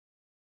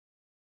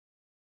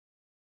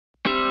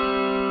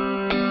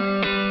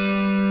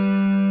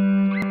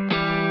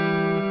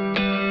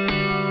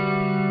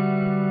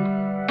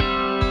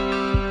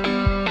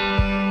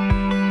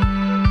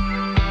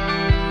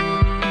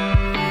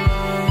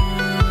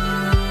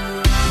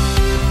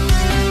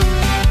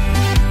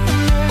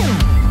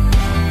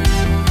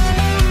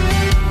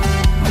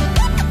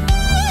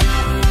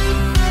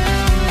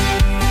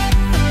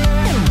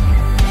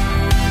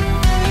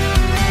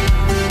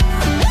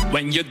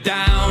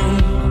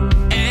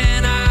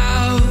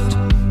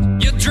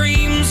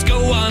dreams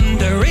go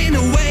under in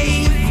a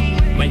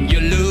wave. When you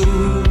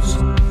lose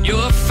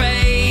your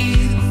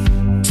faith,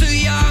 too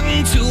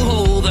young to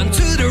hold on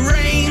to the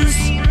reins.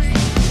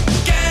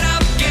 Get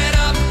up, get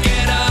up,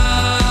 get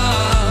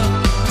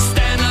up.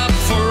 Stand up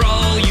for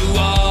all you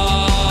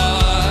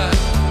are.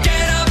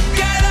 Get up,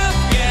 get up,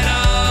 get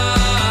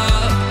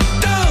up.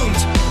 Don't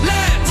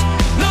let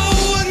no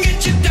one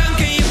get you down.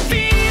 Can you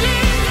feel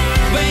it?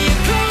 When you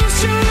close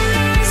your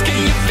eyes, can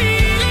you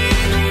feel it?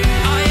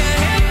 Are you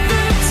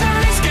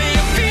hypnotized? Can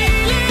you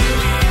feel it?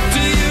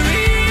 Do you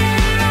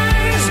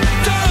realize?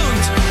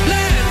 Don't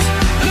let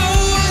no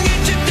one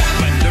get you down.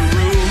 When the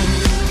room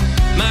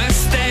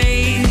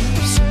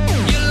mistakes,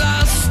 you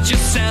lost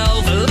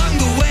yourself along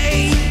the way,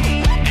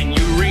 and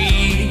you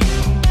realize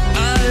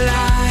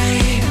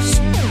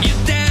you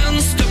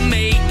dance to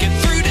make it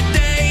through the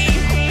day.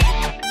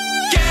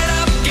 Get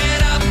up, get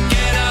up,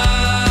 get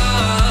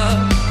up.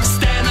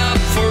 Stand up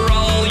for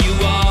all you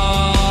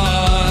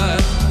are.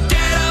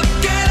 Get up,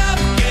 get up,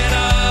 get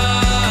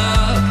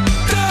up.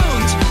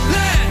 Don't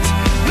let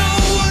no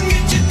one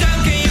get you down.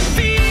 Can you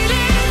feel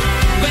it?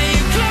 When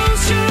you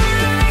close your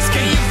eyes,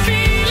 can you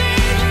feel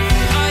it?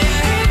 Are you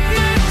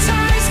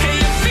hypnotized? Can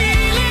you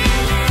feel it?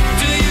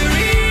 Do you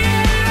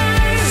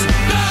realize?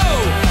 No,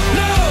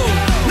 no,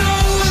 no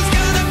one's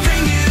gonna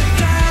bring you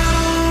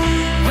down.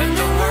 When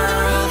the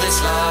world is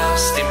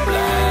lost in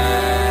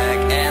black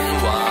and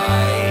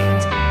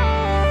white,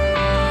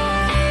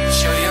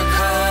 show your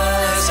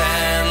colors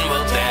and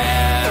we'll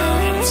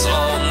dance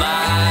all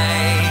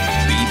night.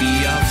 Baby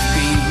of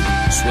speed,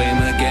 swim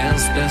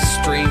against the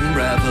stream.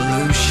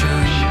 Revolution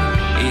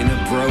in a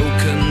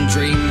broken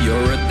dream.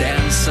 You're a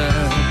dancer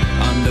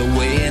on the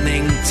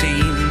winning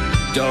team.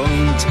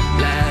 Don't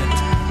let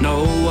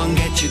no one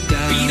get you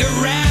down. Be the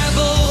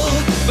rebel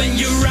when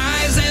you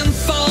rise and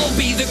fall.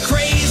 Be the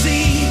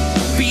crazy,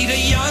 be the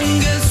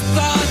youngest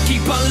thought.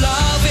 Keep on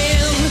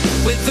loving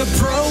with a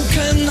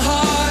broken